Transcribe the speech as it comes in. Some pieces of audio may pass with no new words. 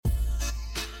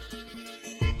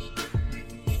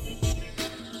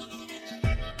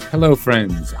Hello,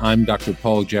 friends. I'm Dr.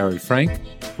 Paul Jared Frank,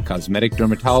 cosmetic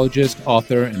dermatologist,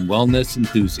 author, and wellness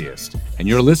enthusiast, and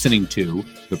you're listening to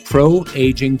the Pro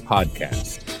Aging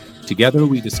Podcast. Together,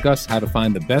 we discuss how to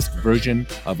find the best version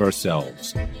of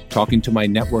ourselves. Talking to my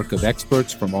network of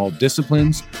experts from all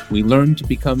disciplines, we learn to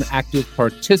become active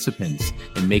participants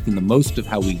in making the most of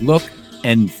how we look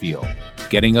and feel,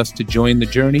 getting us to join the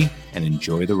journey and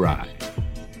enjoy the ride.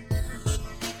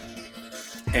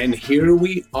 And here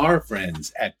we are,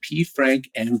 friends, at P. Frank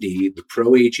MD, the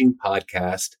Pro Aging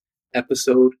Podcast,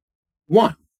 episode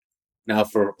 1. Now,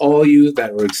 for all you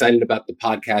that are excited about the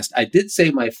podcast, I did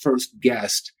say my first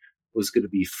guest was going to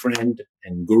be friend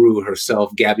and guru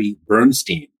herself, Gabby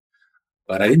Bernstein.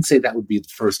 But I didn't say that would be the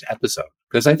first episode,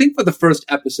 because I think for the first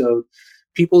episode,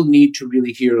 people need to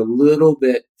really hear a little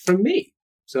bit from me.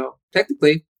 So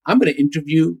technically, I'm going to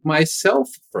interview myself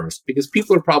first, because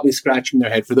people are probably scratching their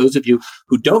head. For those of you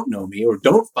who don't know me or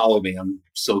don't follow me on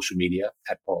social media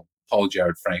at Paul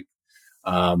Jared Frank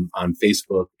on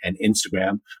Facebook and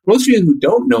Instagram, most of you who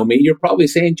don't know me, you're probably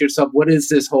saying to yourself, what is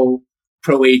this whole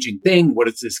pro-aging thing? What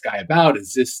is this guy about?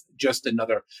 Is this just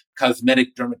another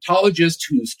cosmetic dermatologist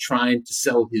who's trying to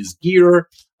sell his gear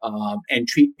and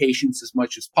treat patients as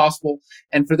much as possible?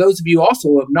 And for those of you also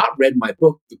who have not read my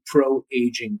book, The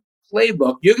Pro-Aging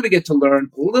Playbook, you're going to get to learn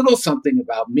a little something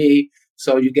about me.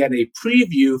 So you get a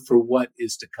preview for what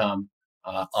is to come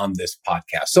on this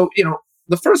podcast. So,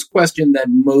 the first question that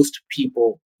most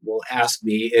people will ask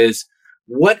me is,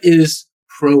 what is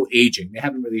pro-aging? They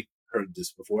haven't really heard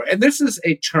this before. And this is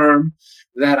a term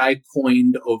that I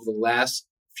coined over the last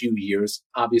few years.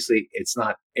 Obviously, it's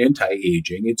not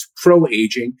anti-aging, it's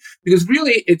pro-aging, because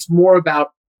really it's more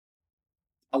about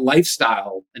a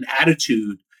lifestyle, an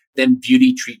attitude, than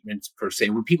beauty treatments per se.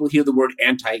 When people hear the word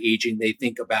anti-aging, they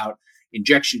think about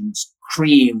injections,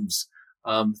 creams,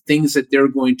 things that they're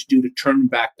going to do to turn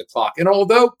back the clock. And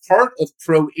although part of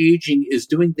pro-aging is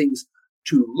doing things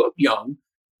to look young,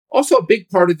 also a big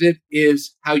part of it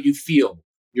is how you feel,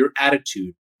 your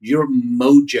attitude, your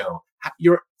mojo,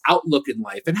 your outlook in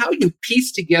life, and how you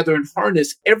piece together and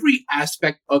harness every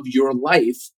aspect of your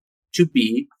life to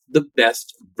be the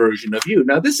best version of you.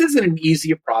 Now, this isn't an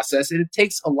easier process, and it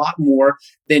takes a lot more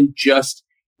than just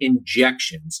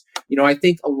injections. I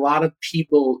think a lot of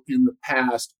people in the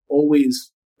past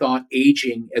always thought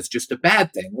aging as just a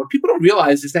bad thing. What people don't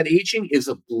realize is that aging is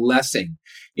a blessing.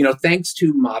 Thanks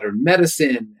to modern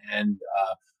medicine and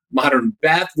modern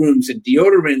bathrooms and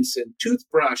deodorants and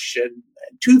toothbrush and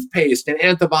toothpaste and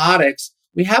antibiotics,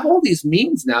 we have all these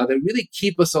means now that really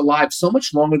keep us alive so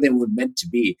much longer than we're meant to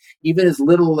be. Even as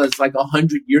little as like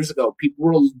 100 years ago, people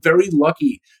were very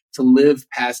lucky to live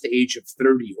past the age of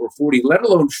 30 or 40, let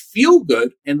alone feel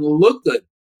good and look good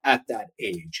at that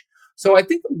age. So I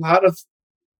think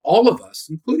all of us,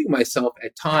 including myself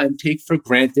at times, take for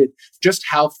granted just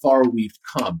how far we've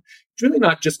come. It's really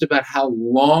not just about how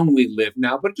long we live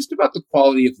now, but just about the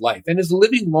quality of life. And is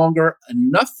living longer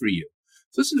enough for you?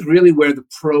 So this is really where the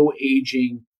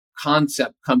pro-aging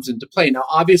concept comes into play. Now,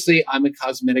 obviously, I'm a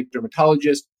cosmetic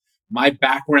dermatologist. My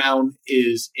background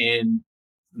is in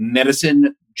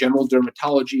medicine, general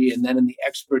dermatology, and then in the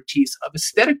expertise of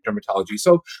aesthetic dermatology.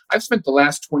 So I've spent the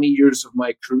last 20 years of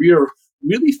my career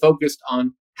really focused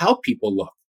on how people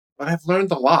look. But I've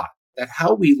learned a lot that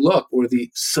how we look, or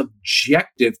the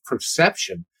subjective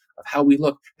perception of how we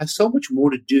look, has so much more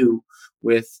to do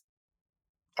with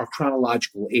our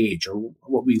chronological age, or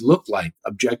what we look like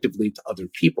objectively to other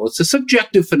people. It's a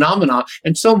subjective phenomenon,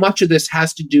 and so much of this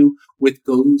has to do with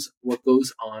what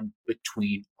goes on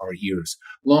between our ears.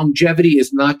 Longevity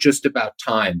is not just about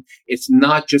time. It's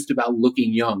not just about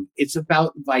looking young. It's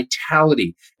about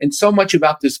vitality. And so much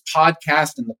about this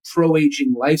podcast and the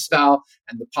pro-aging lifestyle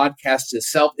and the podcast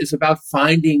itself is about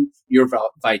finding your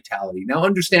vitality. Now,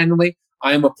 understandably,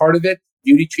 I am a part of it.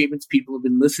 Beauty treatments, people have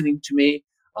been listening to me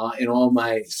in all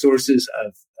my sources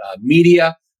of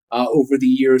media over the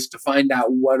years to find out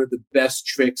what are the best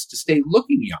tricks to stay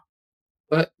looking young.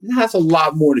 But it has a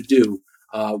lot more to do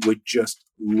with just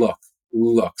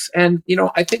looks. And,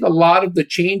 I think a lot of the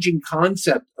changing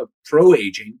concept of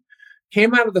pro-aging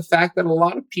came out of the fact that a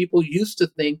lot of people used to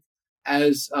think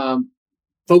as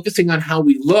focusing on how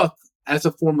we look as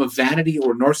a form of vanity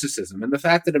or narcissism. And the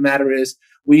fact of the matter is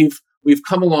we've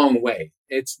come a long way.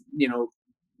 It's,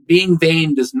 being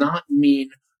vain does not mean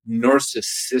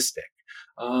narcissistic.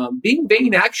 Being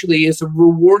vain actually is a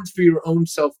reward for your own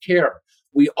self-care.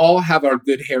 We all have our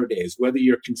good hair days, whether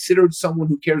you're considered someone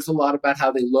who cares a lot about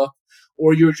how they look,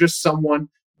 or you're just someone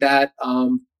that,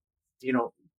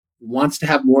 wants to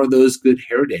have more of those good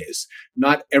hair days.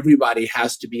 Not everybody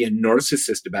has to be a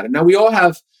narcissist about it. Now, we all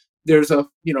have there's a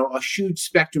huge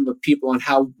spectrum of people on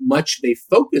how much they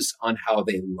focus on how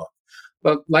they look.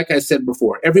 But like I said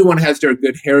before, everyone has their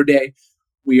good hair day.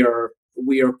 We are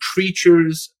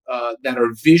creatures that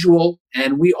are visual,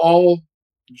 and we all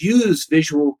use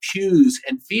visual cues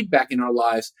and feedback in our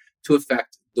lives to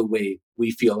affect the way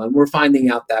we feel. And we're finding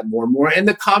out that more and more. And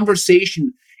the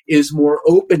conversation is more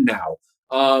open now.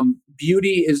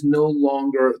 Beauty is no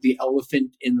longer the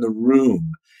elephant in the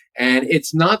room. And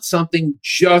it's not something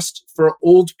just for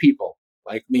old people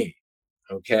like me.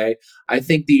 Okay. I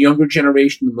think the younger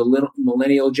generation, the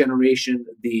millennial generation,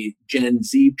 the Gen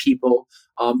Z people,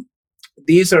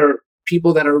 these are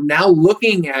people that are now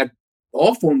looking at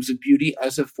all forms of beauty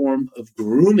as a form of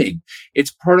grooming.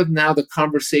 It's part of now the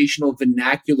conversational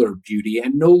vernacular beauty,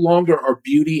 and no longer are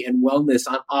beauty and wellness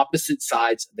on opposite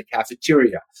sides of the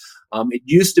cafeteria. It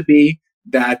used to be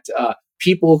that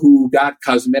people who got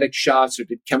cosmetic shots or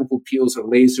did chemical peels or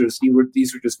lasers,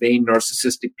 these were just vain,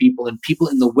 narcissistic people, and people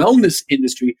in the wellness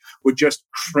industry were just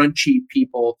crunchy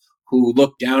people who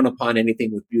look down upon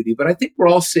anything with beauty. But I think we're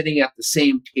all sitting at the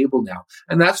same table now.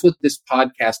 And that's what this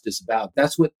podcast is about.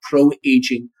 That's what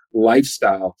pro-aging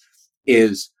lifestyle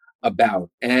is about.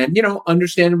 And,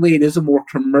 understandably, it is a more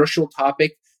commercial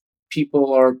topic.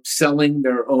 People are selling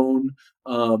their own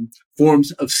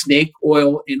forms of snake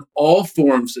oil in all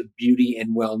forms of beauty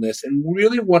and wellness. And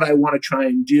really what I want to try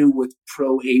and do with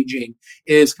pro-aging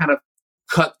is kind of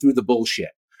cut through the bullshit.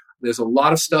 There's a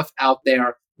lot of stuff out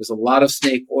there. There's a lot of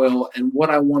snake oil. And what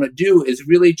I want to do is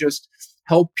really just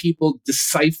help people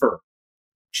decipher,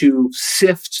 to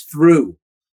sift through,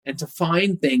 and to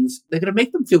find things that are going to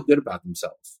make them feel good about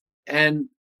themselves. And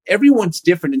everyone's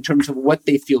different in terms of what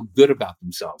they feel good about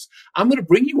themselves. I'm going to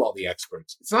bring you all the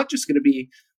experts. It's not just going to be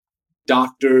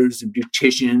doctors and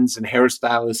beauticians and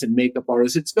hairstylists and makeup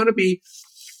artists. It's going to be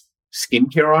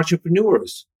skincare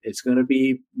entrepreneurs. It's going to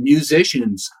be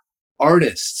musicians,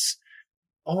 artists,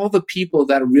 all the people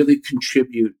that really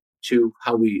contribute to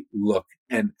how we look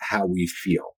and how we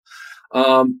feel.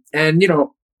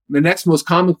 The next most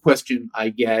common question I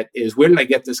get is, where did I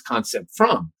get this concept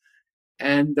from?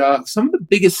 And some of the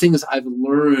biggest things I've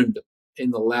learned in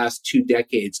the last 2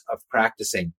 decades of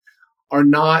practicing are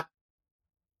not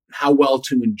how well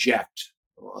to inject,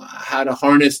 how to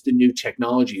harness the new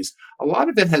technologies. A lot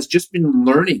of it has just been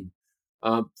learning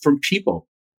from people.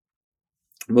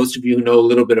 Most of you who know a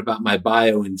little bit about my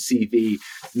bio and CV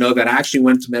know that I actually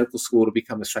went to medical school to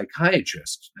become a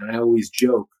psychiatrist. And I always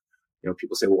joke,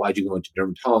 people say, well, why'd you go into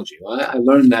dermatology? Well, I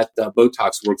learned that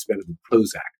Botox works better than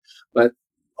Prozac. But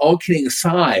all kidding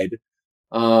aside,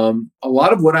 a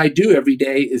lot of what I do every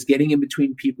day is getting in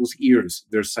between people's ears,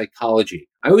 their psychology.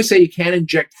 I always say you can't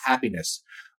inject happiness,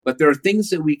 but there are things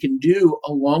that we can do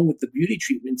along with the beauty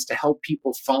treatments to help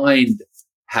people find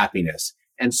happiness.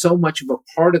 And so much of a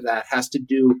part of that has to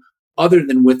do, other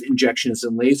than with injections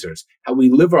and lasers, how we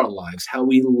live our lives, how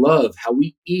we love, how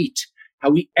we eat,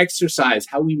 how we exercise,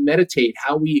 how we meditate,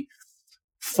 how we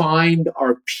find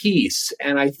our peace.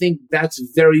 And I think that's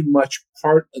very much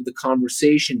part of the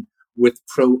conversation with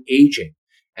pro-aging.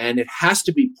 And it has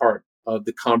to be part of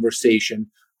the conversation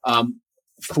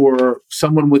for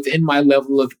someone within my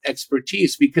level of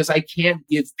expertise, because I can't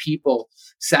give people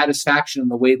satisfaction in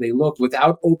the way they look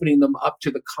without opening them up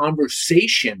to the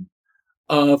conversation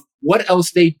of what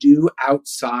else they do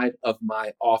outside of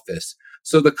my office.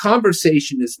 So the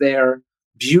conversation is there.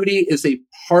 Beauty is a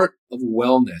part of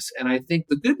wellness. And I think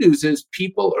the good news is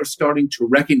people are starting to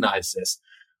recognize this.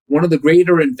 One of the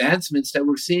greater advancements that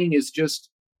we're seeing is just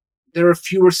there are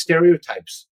fewer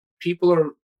stereotypes. People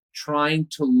are trying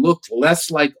to look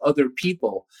less like other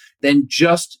people than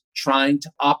just trying to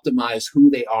optimize who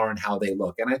they are and how they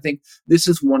look. And I think this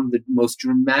is one of the most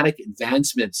dramatic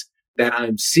advancements that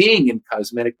I'm seeing in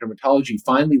cosmetic dermatology.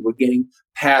 Finally, we're getting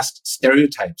past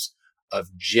stereotypes of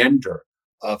gender,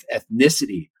 of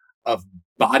ethnicity, of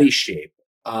body shape,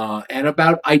 and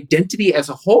about identity as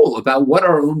a whole, about what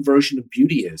our own version of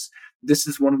beauty is. This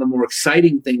is one of the more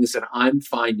exciting things that I'm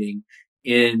finding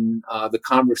in the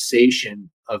conversation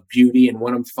of beauty, and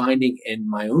what I'm finding in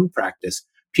my own practice.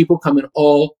 People come in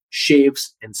all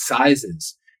shapes and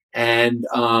sizes. And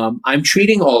I'm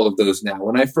treating all of those now.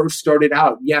 When I first started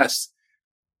out, yes,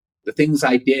 the things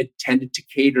I did tended to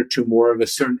cater to more of a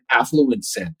certain affluent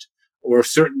scent or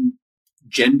certain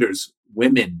genders,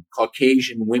 women,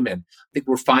 Caucasian women. I think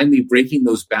we're finally breaking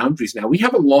those boundaries now. We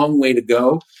have a long way to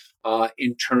go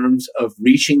in terms of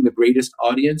reaching the greatest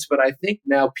audience, but I think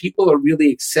now people are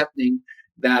really accepting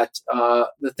that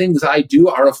the things I do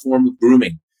are a form of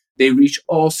grooming. They reach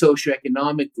all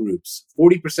socioeconomic groups.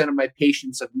 40% of my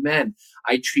patients are men.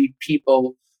 I treat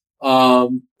people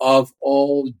of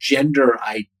all gender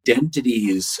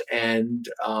identities and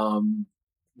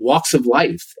walks of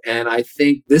life. And I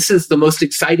think this is the most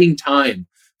exciting time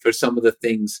for some of the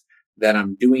things that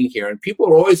I'm doing here. And people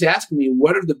are always asking me,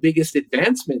 what are the biggest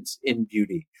advancements in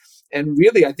beauty? And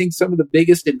really, I think some of the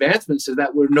biggest advancements is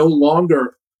that we're no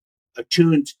longer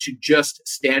attuned to just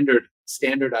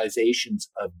standardizations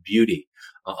of beauty.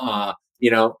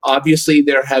 Obviously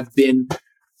there have been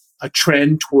a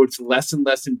trend towards less and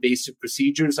less invasive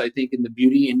procedures. I think in the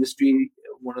beauty industry,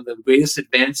 one of the greatest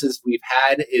advances we've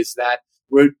had is that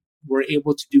we're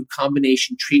able to do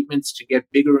combination treatments to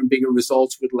get bigger and bigger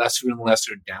results with lesser and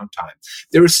lesser downtime.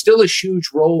 There is still a huge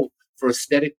role for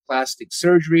aesthetic plastic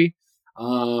surgery,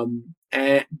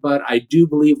 but I do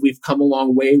believe we've come a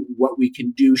long way with what we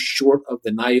can do short of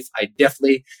the knife. I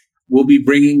definitely will be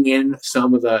bringing in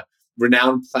some of the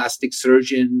renowned plastic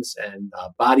surgeons and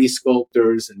body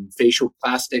sculptors and facial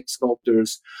plastic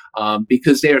sculptors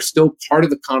because they are still part of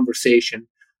the conversation.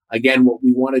 Again, what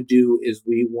we want to do is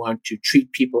we want to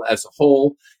treat people as a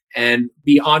whole and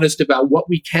be honest about what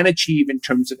we can achieve in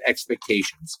terms of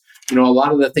expectations. A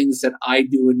lot of the things that I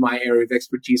do in my area of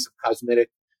expertise of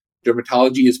cosmetic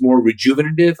dermatology is more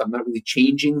rejuvenative. I'm not really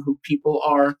changing who people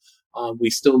are. We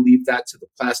still leave that to the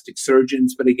plastic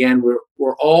surgeons. But again,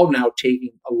 we're all now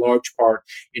taking a large part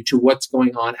into what's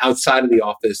going on outside of the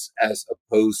office as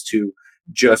opposed to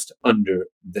just under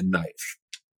the knife.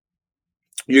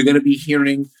 You're going to be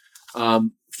hearing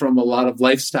from a lot of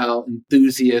lifestyle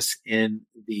enthusiasts in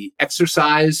the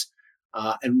exercise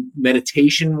and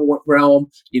meditation realm.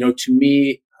 To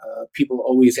me, people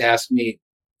always ask me,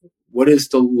 what is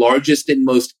the largest and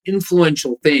most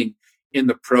influential thing in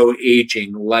the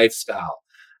pro-aging lifestyle?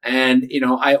 And,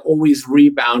 I always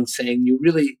rebound saying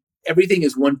everything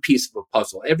is one piece of a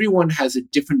puzzle. Everyone has a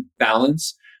different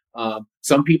balance.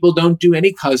 Some people don't do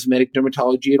any cosmetic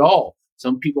dermatology at all.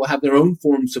 Some people have their own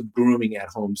forms of grooming at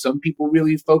home. Some people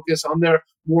really focus on their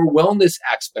more wellness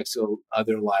aspects of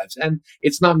their lives. And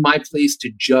it's not my place to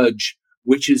judge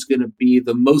which is going to be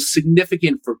the most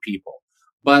significant for people.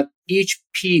 But each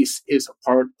piece is a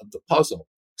part of the puzzle.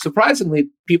 Surprisingly,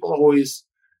 people are always,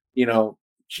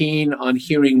 keen on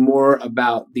hearing more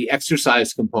about the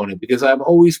exercise component because I've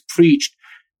always preached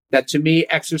that to me,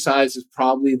 exercise is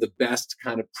probably the best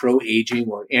kind of pro-aging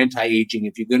or anti-aging,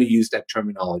 if you're going to use that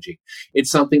terminology. It's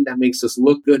something that makes us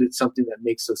look good. It's something that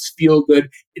makes us feel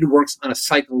good. It works on a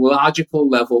psychological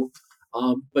level.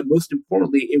 But most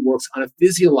importantly, it works on a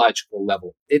physiological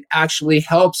level. It actually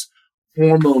helps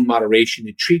hormone moderation.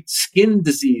 It treats skin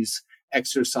disease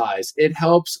exercise. It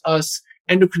helps us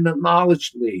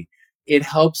endocrinologically. It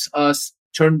helps us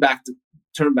turn back the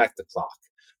clock.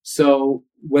 So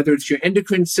whether it's your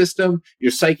endocrine system,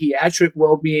 your psychiatric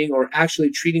well-being, or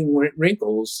actually treating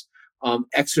wrinkles,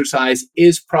 exercise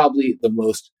is probably the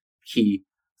most key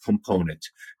component.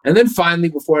 And then finally,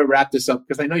 before I wrap this up,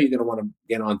 because I know you're going to want to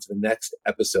get on to the next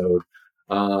episode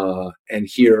and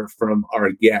hear from our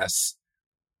guests,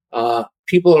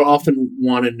 people are often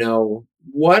want to know,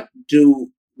 what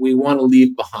do we want to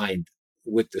leave behind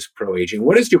with this pro-aging?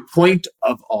 What is your point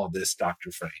of all this,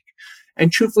 Dr. Frank? And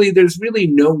truthfully, there's really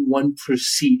no one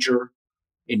procedure,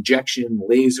 injection,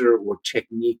 laser, or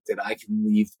technique that I can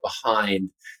leave behind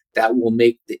that will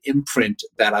make the imprint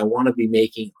that I want to be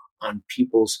making on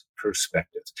people's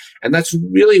perspectives. And that's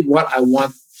really what I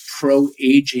want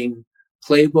pro-aging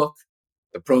playbook,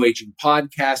 the pro-aging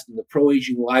podcast, and the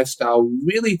pro-aging lifestyle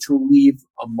really to leave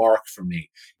a mark for me.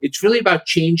 It's really about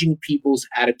changing people's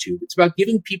attitude. It's about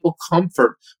giving people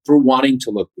comfort for wanting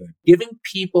to look good, giving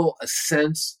people a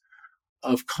sense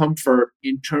of comfort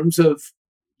in terms of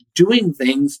doing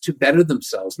things to better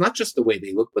themselves, not just the way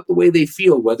they look, but the way they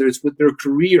feel, whether it's with their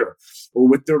career or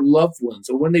with their loved ones,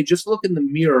 or when they just look in the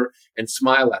mirror and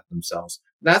smile at themselves.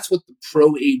 That's what the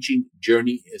pro-aging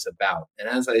journey is about. And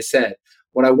as I said,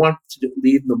 what I want to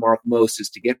leave the mark most is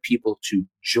to get people to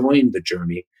join the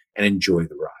journey and enjoy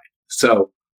the ride.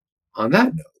 So on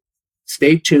that note,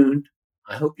 stay tuned.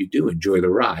 I hope you do enjoy the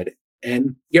ride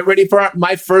and get ready for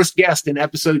my first guest in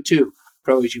episode 2,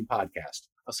 Pro-Aging Podcast.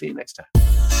 I'll see you next time.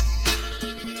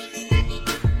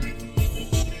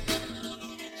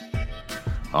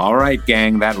 All right,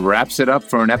 gang, that wraps it up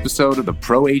for an episode of the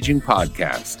Pro-Aging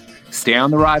Podcast. Stay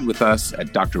on the ride with us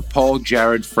at Dr. Paul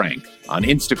Jared Frank on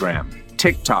Instagram,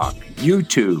 TikTok,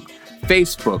 YouTube,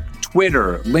 Facebook,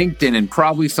 Twitter, LinkedIn, and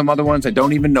probably some other ones I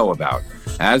don't even know about.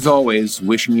 As always,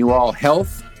 wishing you all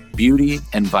health, beauty,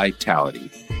 and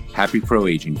vitality. Happy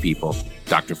pro-aging, people.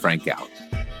 Dr. Frank out.